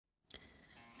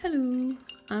Hello,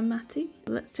 I'm Matty.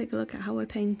 Let's take a look at how I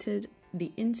painted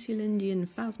the Insulindian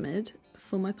Phasmid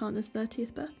for my partner's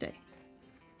 30th birthday.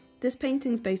 This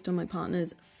painting's based on my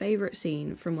partner's favourite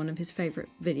scene from one of his favourite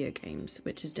video games,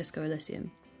 which is Disco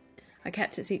Elysium. I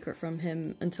kept it secret from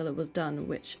him until it was done,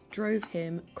 which drove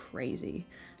him crazy,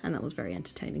 and that was very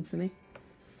entertaining for me.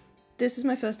 This is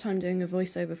my first time doing a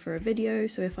voiceover for a video,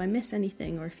 so if I miss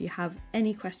anything or if you have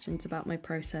any questions about my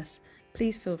process,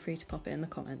 please feel free to pop it in the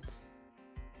comments.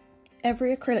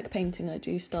 Every acrylic painting I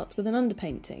do starts with an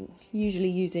underpainting, usually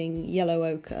using yellow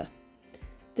ochre.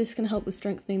 This can help with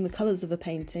strengthening the colours of a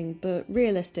painting, but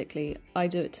realistically, I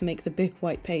do it to make the big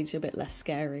white page a bit less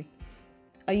scary.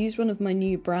 I used one of my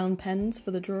new brown pens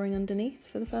for the drawing underneath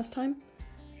for the first time,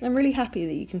 and I'm really happy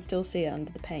that you can still see it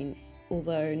under the paint,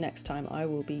 although next time I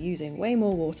will be using way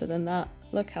more water than that.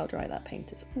 Look how dry that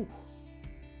paint is. Ooh.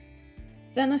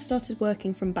 Then I started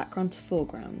working from background to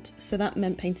foreground, so that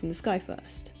meant painting the sky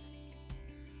first.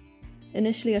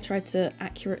 Initially I tried to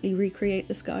accurately recreate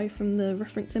the sky from the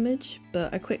reference image,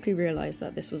 but I quickly realised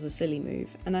that this was a silly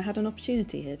move, and I had an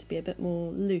opportunity here to be a bit more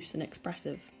loose and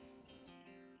expressive.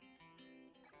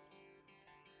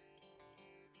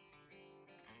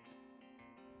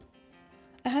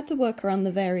 I had to work around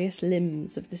the various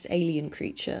limbs of this alien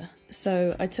creature,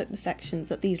 so I took the sections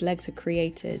that these legs had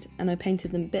created and I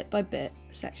painted them bit by bit,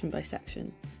 section by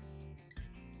section.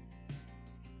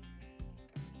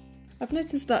 I've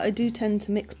noticed that I do tend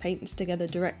to mix paints together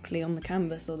directly on the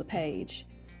canvas or the page.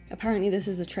 Apparently this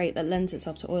is a trait that lends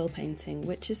itself to oil painting,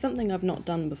 which is something I've not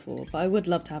done before, but I would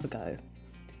love to have a go.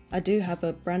 I do have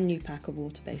a brand new pack of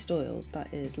water-based oils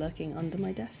that is lurking under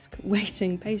my desk,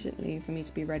 waiting patiently for me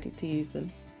to be ready to use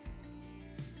them.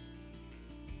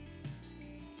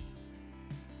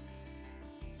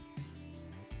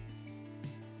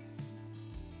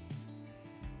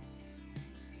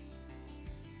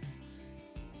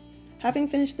 Having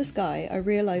finished the sky, I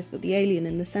realised that the alien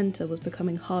in the centre was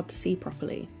becoming hard to see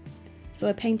properly, so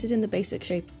I painted in the basic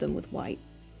shape of them with white.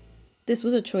 This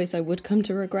was a choice I would come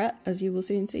to regret, as you will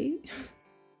soon see.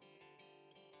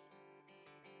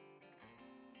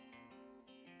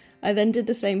 I then did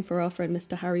the same for our friend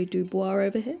Mr. Harry Dubois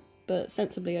over here, but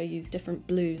sensibly I used different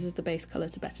blues as the base colour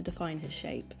to better define his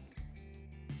shape.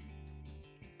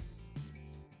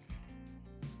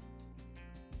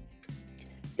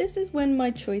 This is when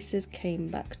my choices came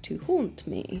back to haunt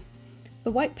me.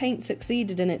 The white paint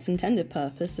succeeded in its intended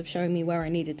purpose of showing me where I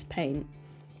needed to paint,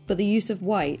 but the use of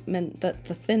white meant that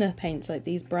the thinner paints like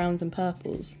these browns and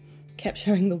purples kept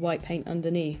showing the white paint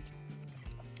underneath.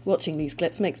 Watching these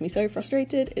clips makes me so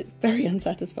frustrated, it's very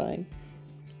unsatisfying.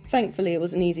 Thankfully it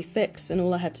was an easy fix and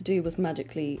all I had to do was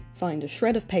magically find a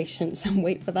shred of patience and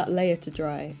wait for that layer to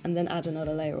dry and then add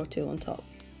another layer or two on top.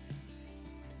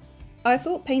 I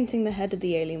thought painting the head of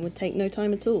the alien would take no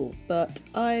time at all, but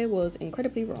I was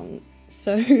incredibly wrong.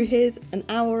 So here's an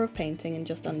hour of painting in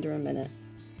just under a minute.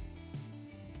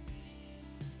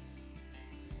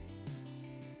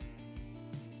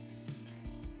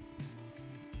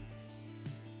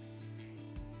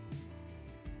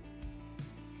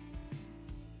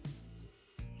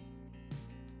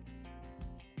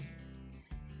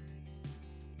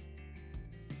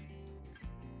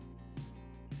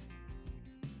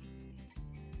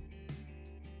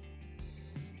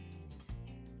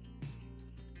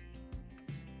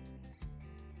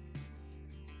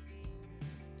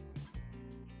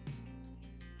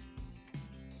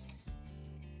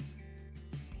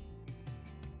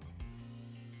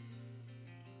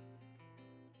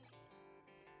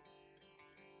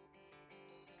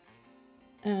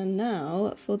 And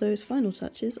now for those final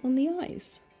touches on the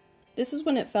eyes. This is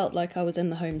when it felt like I was in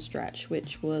the home stretch,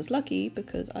 which was lucky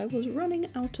because I was running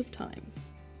out of time.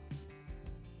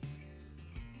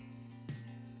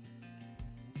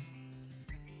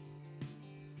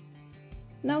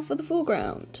 Now for the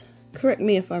foreground. Correct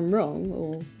me if I'm wrong,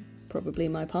 or probably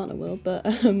my partner will, but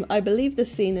I believe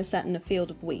this scene is set in a field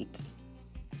of wheat.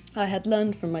 I had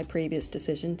learned from my previous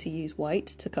decision to use white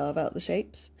to carve out the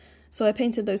shapes, so I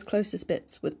painted those closest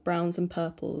bits with browns and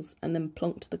purples and then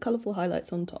plonked the colourful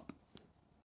highlights on top.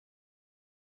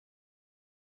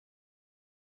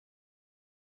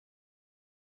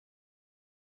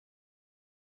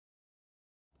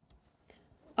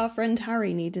 Our friend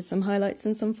Harry needed some highlights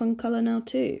and some fun colour now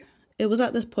too. It was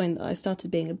at this point that I started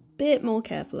being a bit more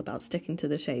careful about sticking to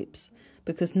the shapes,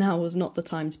 because now was not the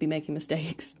time to be making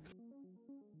mistakes.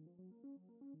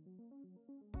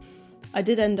 I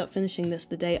did end up finishing this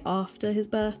the day after his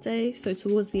birthday, so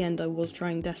towards the end I was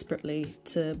trying desperately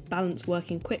to balance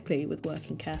working quickly with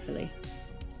working carefully.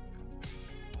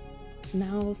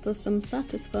 Now for some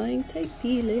satisfying tape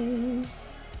peeling.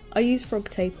 I use frog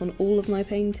tape on all of my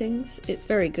paintings. It's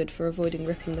very good for avoiding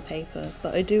ripping the paper,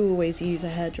 but I do always use a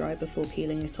hairdryer before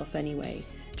peeling it off anyway,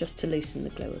 just to loosen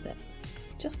the glue a bit.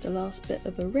 Just a last bit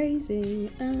of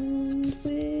erasing and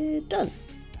we're done.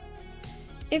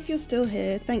 If you're still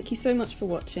here, thank you so much for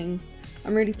watching.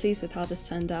 I'm really pleased with how this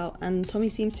turned out, and Tommy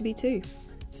seems to be too.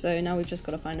 So now we've just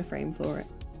got to find a frame for it.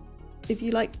 If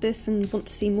you liked this and want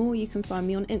to see more, you can find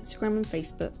me on Instagram and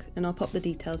Facebook, and I'll pop the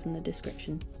details in the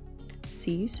description.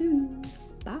 See you soon.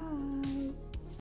 Bye.